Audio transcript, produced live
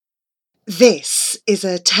This is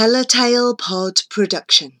a Telltale Pod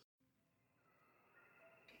production.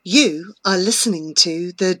 You are listening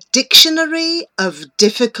to the Dictionary of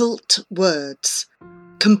Difficult Words,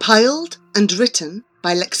 compiled and written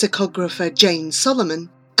by lexicographer Jane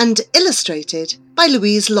Solomon and illustrated by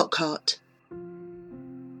Louise Lockhart.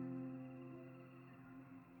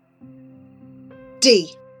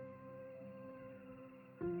 D.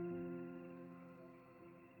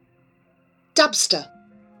 Dabster.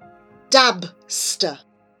 Dabster.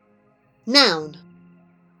 Noun.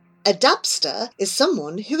 A dabster is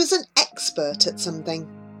someone who is an expert at something.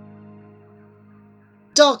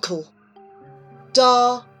 Darkle.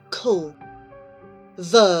 Darkle.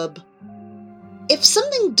 Verb. If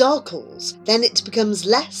something darkles, then it becomes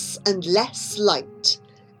less and less light,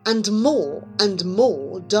 and more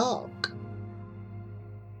dark.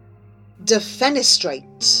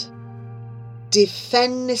 Defenestrate.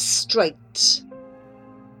 Defenestrate.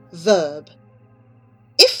 Verb.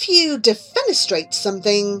 If you defenestrate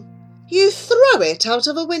something, you throw it out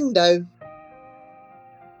of a window.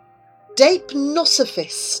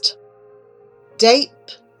 Daipnosophist.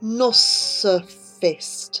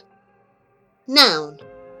 Daipnosophist. Noun.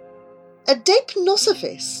 A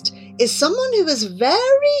daipnosophist is someone who is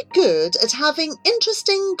very good at having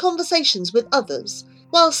interesting conversations with others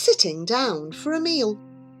while sitting down for a meal.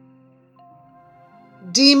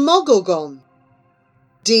 Demogogon.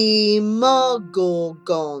 Demogogon.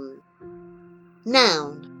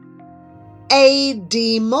 Noun. A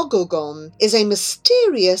demogogon is a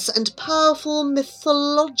mysterious and powerful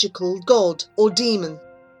mythological god or demon.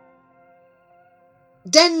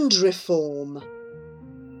 Dendriform.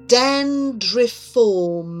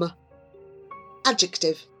 Dendriform.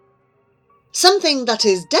 Adjective. Something that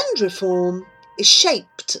is dendriform is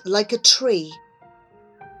shaped like a tree.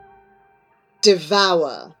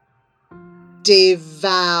 Devour.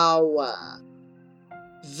 Devour.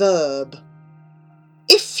 Verb.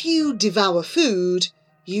 If you devour food,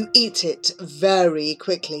 you eat it very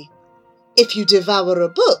quickly. If you devour a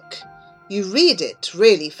book, you read it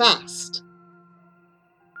really fast.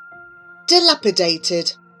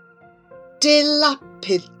 Dilapidated.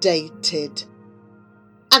 Dilapidated.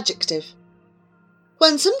 Adjective.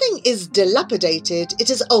 When something is dilapidated, it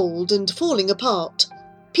is old and falling apart.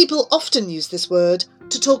 People often use this word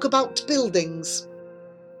to talk about buildings.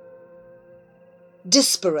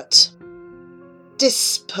 Disparate.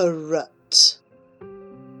 Disparate.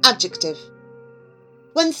 Adjective.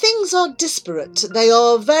 When things are disparate, they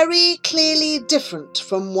are very clearly different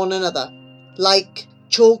from one another, like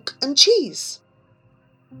chalk and cheese.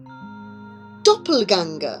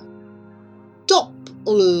 Doppelganger.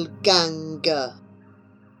 Doppelganger.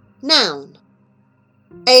 Noun.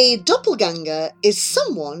 A doppelganger is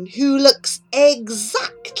someone who looks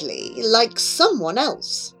exactly like someone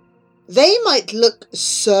else. They might look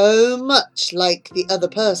so much like the other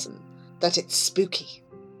person that it's spooky.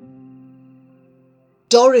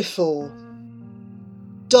 Doryphore.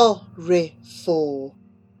 Doryphore.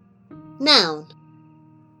 Noun.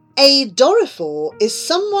 A doryphore is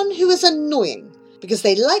someone who is annoying because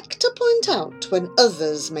they like to point out when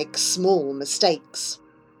others make small mistakes.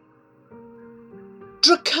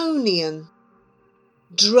 Draconian.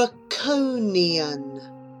 Draconian.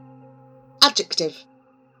 Adjective.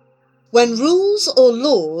 When rules or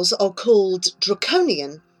laws are called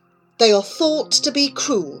draconian, they are thought to be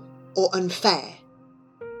cruel or unfair.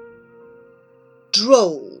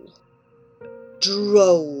 Droll.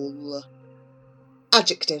 Droll.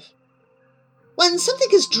 Adjective. When something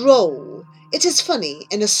is droll, it is funny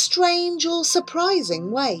in a strange or surprising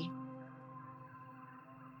way.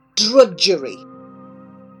 Drudgery.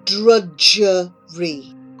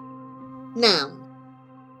 Drudgery. Noun.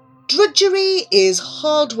 Drudgery is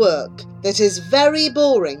hard work that is very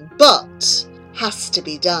boring but has to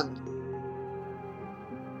be done.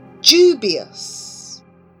 Dubious.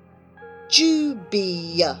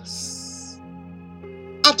 Dubious.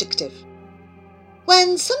 Adjective.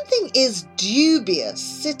 When something is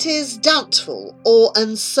dubious, it is doubtful or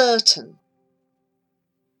uncertain.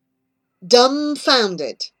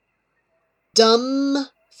 Dumbfounded. Dumbfounded.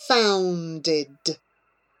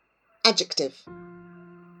 Adjective.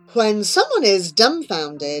 When someone is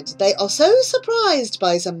dumbfounded, they are so surprised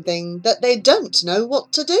by something that they don't know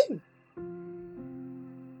what to do.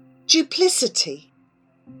 Duplicity.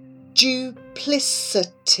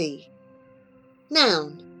 Duplicity.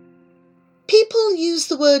 Noun. People use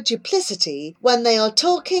the word duplicity when they are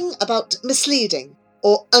talking about misleading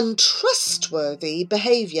or untrustworthy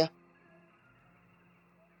behaviour.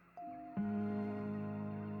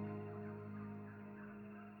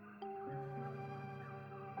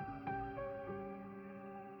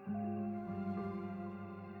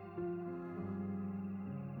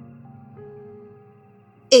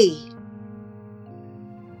 E.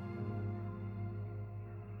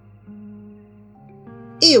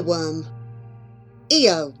 Earworm,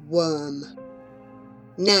 earworm.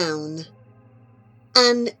 Noun.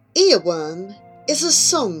 An earworm is a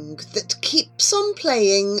song that keeps on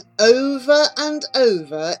playing over and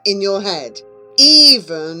over in your head,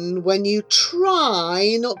 even when you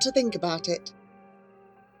try not to think about it.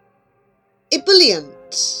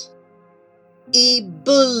 Ebullient,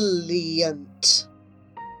 ebullient.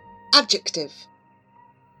 Adjective.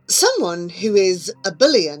 Someone who is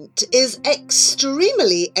ebullient is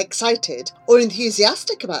extremely excited or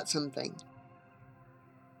enthusiastic about something.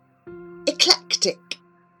 Eclectic,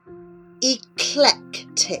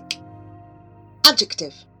 eclectic.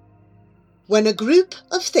 Adjective. When a group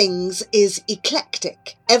of things is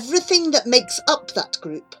eclectic, everything that makes up that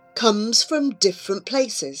group comes from different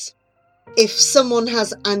places. If someone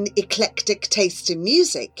has an eclectic taste in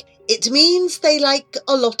music, it means they like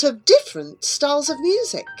a lot of different styles of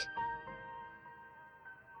music.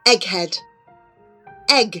 Egghead,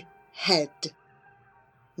 egghead.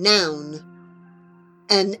 Noun.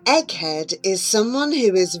 An egghead is someone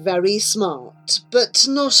who is very smart, but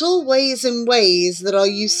not always in ways that are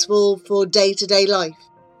useful for day-to-day life.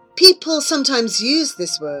 People sometimes use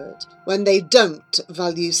this word when they don't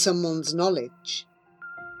value someone's knowledge.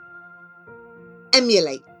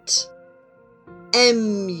 Emulate,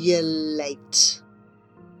 emulate.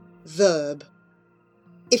 Verb.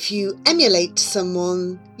 If you emulate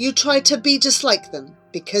someone, you try to be just like them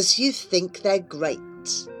because you think they're great.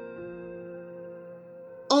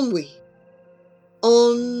 Ennui,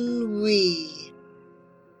 ennui.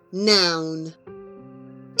 Noun.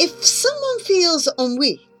 If someone feels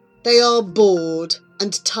ennui, they are bored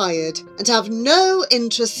and tired and have no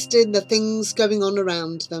interest in the things going on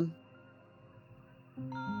around them.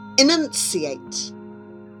 Enunciate,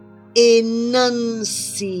 enunciate.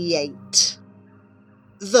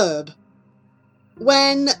 Verb.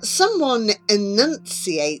 When someone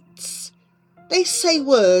enunciates, they say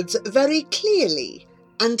words very clearly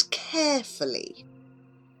and carefully.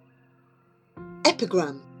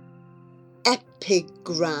 Epigram,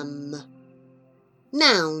 epigram.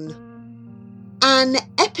 Noun. An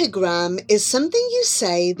epigram is something you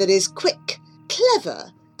say that is quick,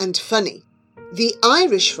 clever and funny. The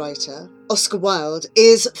Irish writer Oscar Wilde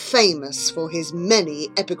is famous for his many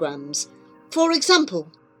epigrams. For example,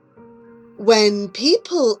 when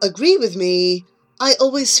people agree with me, I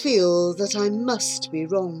always feel that I must be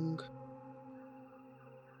wrong.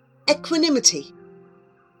 Equanimity,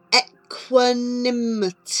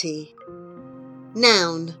 equanimity.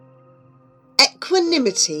 Noun.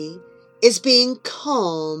 Equanimity is being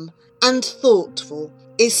calm and thoughtful,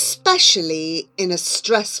 especially in a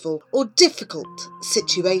stressful or difficult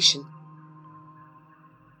situation.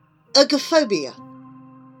 Ergophobia,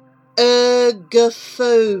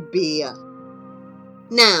 ergophobia.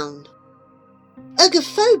 Noun.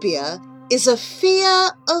 Ergophobia is a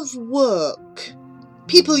fear of work.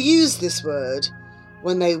 People use this word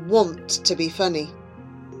when they want to be funny.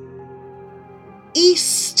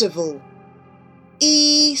 Estival,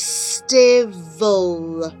 estival.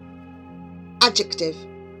 Adjective.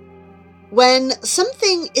 When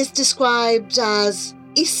something is described as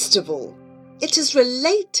estival, it is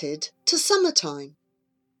related to summertime.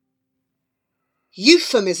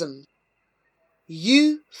 Euphemism,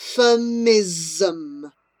 euphemism.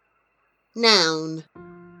 Noun.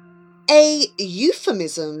 A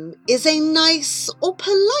euphemism is a nice or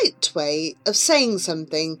polite way of saying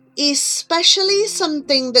something, especially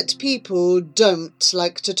something that people don't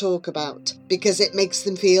like to talk about because it makes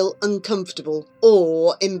them feel uncomfortable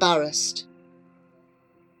or embarrassed.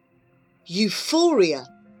 Euphoria,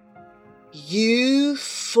 euphoria.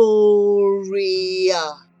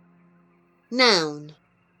 Noun.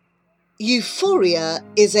 Euphoria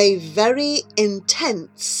is a very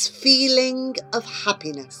intense feeling of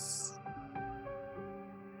happiness.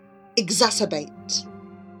 Exacerbate,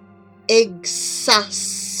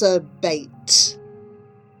 exacerbate.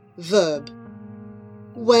 Verb.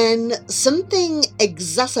 When something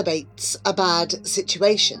exacerbates a bad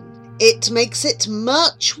situation, it makes it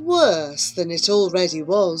much worse than it already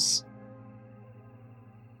was.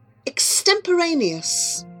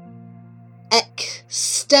 Extemporaneous,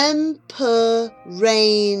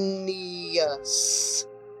 extemporaneous.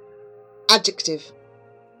 Adjective.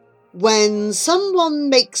 When someone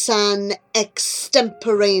makes an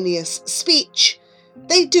extemporaneous speech,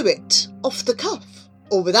 they do it off the cuff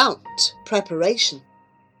or without preparation.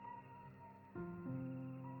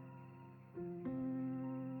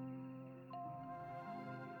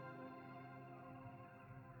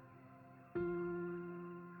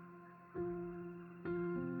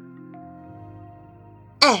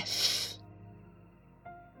 F.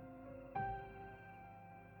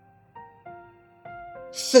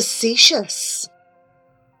 Facetious.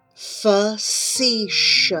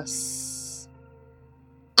 Facetious.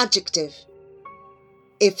 Adjective.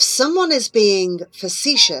 If someone is being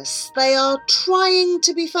facetious, they are trying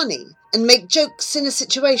to be funny and make jokes in a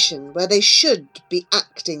situation where they should be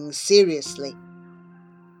acting seriously.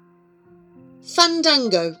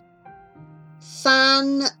 Fandango.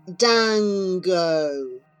 Fandango.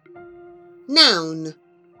 Noun.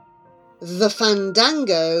 The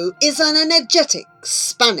fandango is an energetic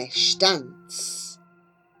Spanish dance.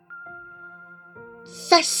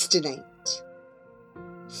 Festinate.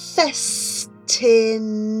 Festinate.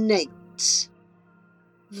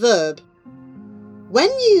 Verb.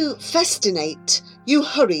 When you festinate, you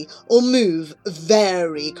hurry or move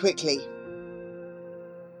very quickly.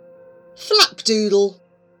 Flapdoodle.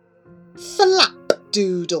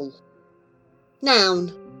 Flapdoodle.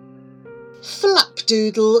 Noun.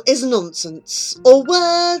 Flapdoodle is nonsense, or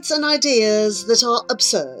words and ideas that are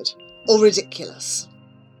absurd or ridiculous.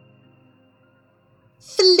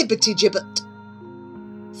 Flibbertigibbet.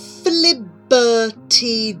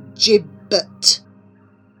 Flibbertigibbet.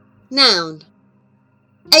 Noun.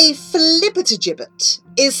 A flibbertigibbet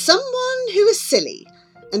is someone who is silly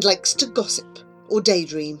and likes to gossip or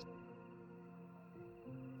daydream.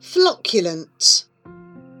 Flocculent.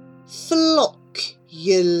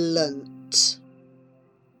 Flocculent.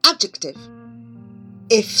 Adjective.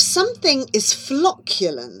 If something is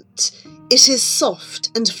flocculent, it is soft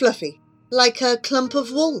and fluffy, like a clump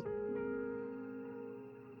of wool.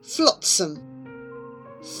 Flotsam.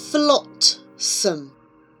 Flotsam.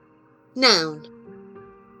 Noun.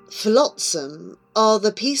 Flotsam are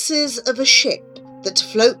the pieces of a ship that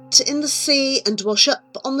float in the sea and wash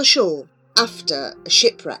up on the shore after a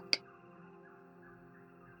shipwreck.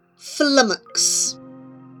 Flummox.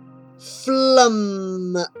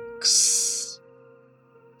 Flummox.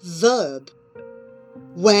 Verb.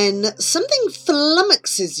 When something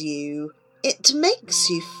flummoxes you, it makes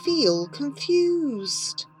you feel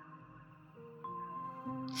confused.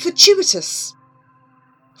 Fortuitous.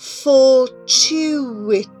 Fortuitous.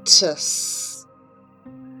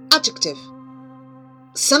 Adjective.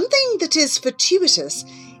 Something that is fortuitous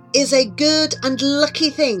is a good and lucky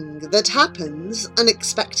thing that happens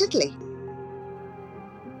unexpectedly.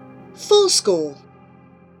 Fourscore.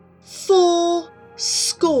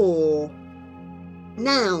 Fourscore.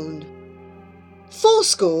 Noun.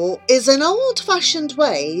 Fourscore is an old-fashioned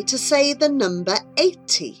way to say the number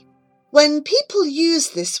 80. When people use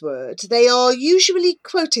this word, they are usually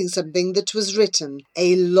quoting something that was written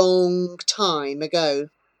a long time ago.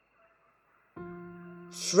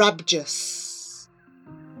 Frabjous.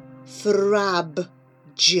 Frabjous.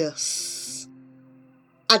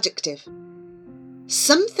 Adjective.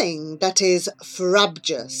 Something that is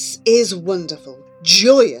frabjous is wonderful,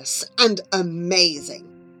 joyous, and amazing.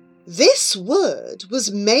 This word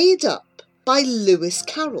was made up by Lewis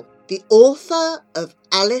Carroll, the author of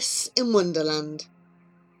Alice in Wonderland.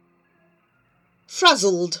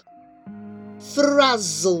 Frazzled.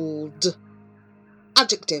 Frazzled.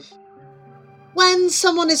 Adjective. When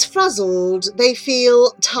someone is frazzled, they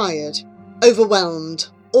feel tired, overwhelmed,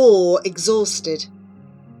 or exhausted.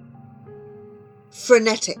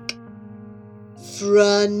 Frenetic.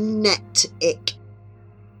 Frenetic.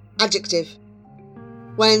 Adjective.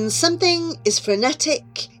 When something is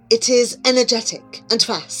frenetic, it is energetic and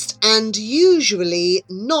fast, and usually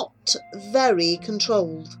not very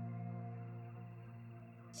controlled.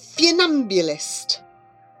 Funambulist.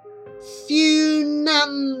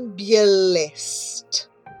 Funambulist.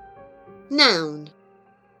 Noun.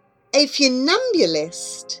 A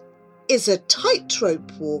funambulist is a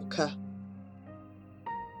tightrope walker.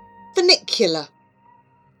 Funicular.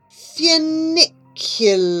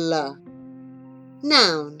 Funicular.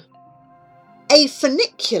 Noun. A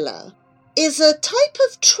funicular is a type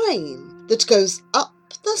of train that goes up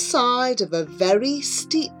the side of a very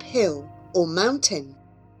steep hill or mountain.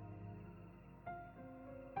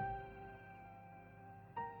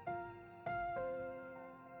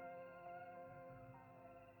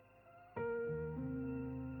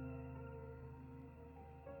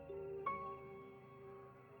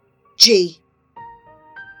 G.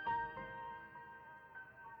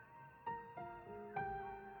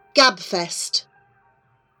 Gabfest.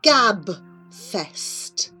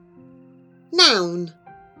 Gabfest. Noun.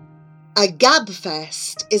 A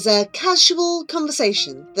gabfest is a casual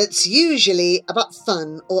conversation that's usually about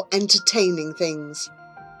fun or entertaining things.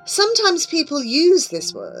 Sometimes people use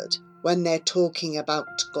this word when they're talking about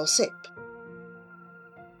gossip.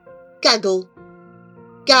 Gaggle.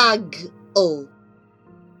 Gaggle.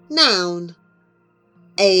 Noun.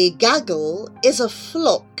 A gaggle is a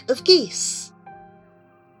flock of geese.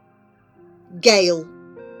 Gale.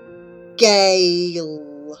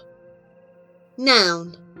 Gale.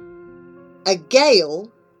 Noun. A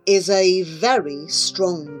gale is a very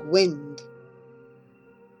strong wind.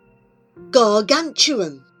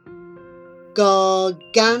 Gargantuan. Gargantuan.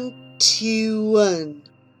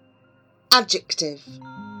 Adjective.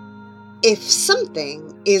 If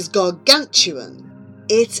something is gargantuan,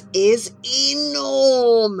 it is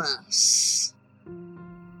enormous.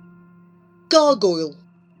 Gargoyle.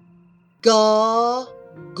 Gargoyle.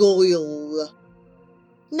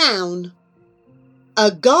 Noun.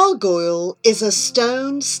 A gargoyle is a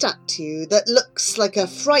stone statue that looks like a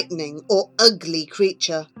frightening or ugly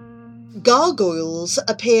creature. Gargoyles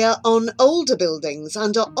appear on older buildings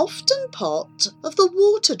and are often part of the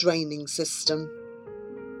water draining system.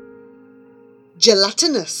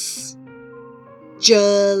 Gelatinous.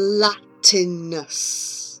 Gelatinous.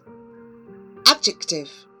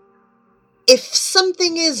 Adjective. If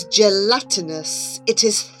something is gelatinous, it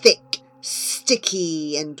is thick,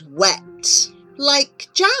 sticky and wet, like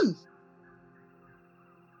jam.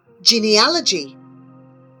 Genealogy.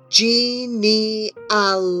 Genealogy.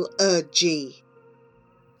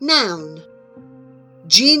 Noun.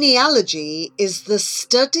 Genealogy is the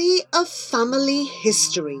study of family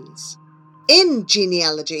histories. In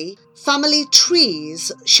genealogy, family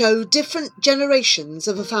trees show different generations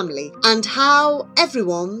of a family and how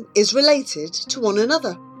everyone is related to one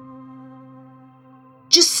another.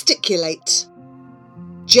 Gesticulate.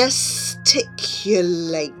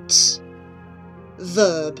 Gesticulate.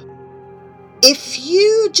 Verb. If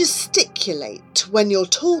you gesticulate when you're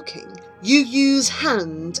talking, you use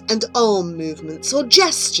hand and arm movements or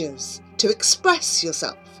gestures to express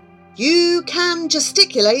yourself. You can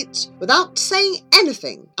gesticulate without saying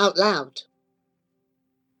anything out loud.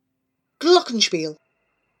 Glockenspiel.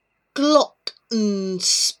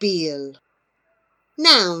 Glockenspiel.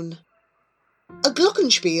 Noun. A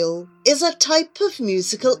glockenspiel is a type of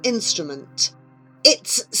musical instrument.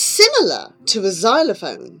 It's similar to a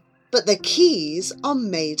xylophone, but the keys are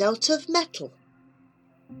made out of metal.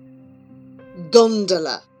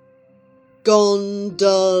 Gondola.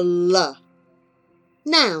 Gondola.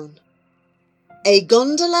 Noun. A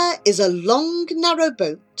gondola is a long, narrow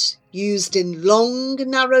boat used in long,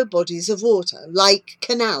 narrow bodies of water, like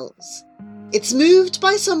canals. It's moved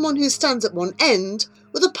by someone who stands at one end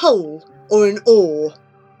with a pole or an oar.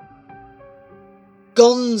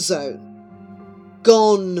 Gonzo.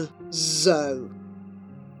 Gonzo.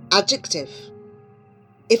 Adjective.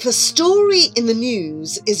 If a story in the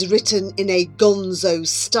news is written in a gonzo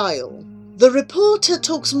style, the reporter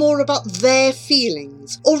talks more about their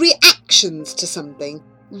feelings or reactions to something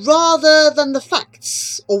rather than the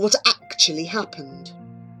facts or what actually happened.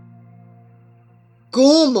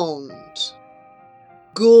 Gourmand.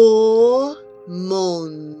 Gourmand.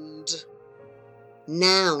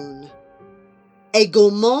 Noun. A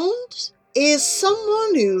gourmand is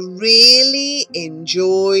someone who really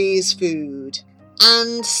enjoys food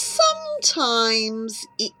and sometimes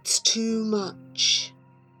eats too much.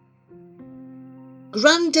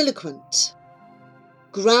 Grandiloquent.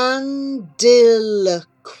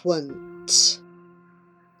 Grandiloquent.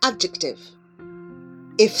 Adjective.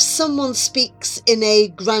 If someone speaks in a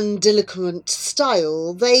grandiloquent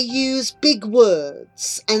style, they use big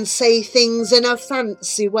words and say things in a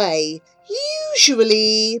fancy way,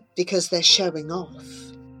 usually because they're showing off.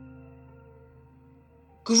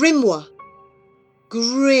 Grimoire.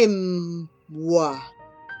 Grimoire.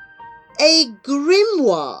 A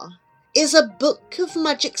grimoire is a book of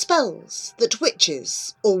magic spells that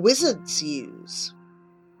witches or wizards use.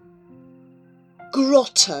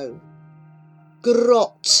 Grotto.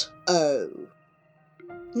 Grotto.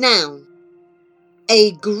 Noun.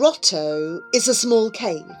 A grotto is a small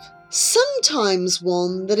cave, sometimes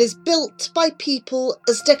one that is built by people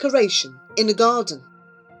as decoration in a garden.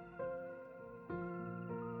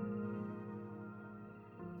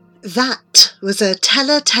 That was a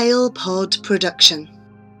Telltale Pod production.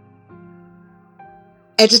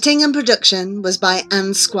 Editing and production was by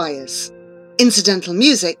Anne Squires. Incidental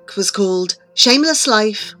music was called Shameless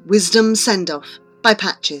Life Wisdom Sendoff by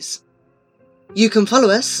Patches. You can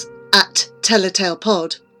follow us at Telltale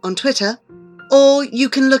Pod on Twitter, or you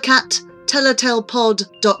can look at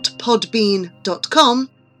telltalepod.podbean.com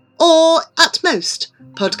or at most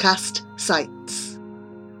podcast sites.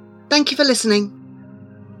 Thank you for listening.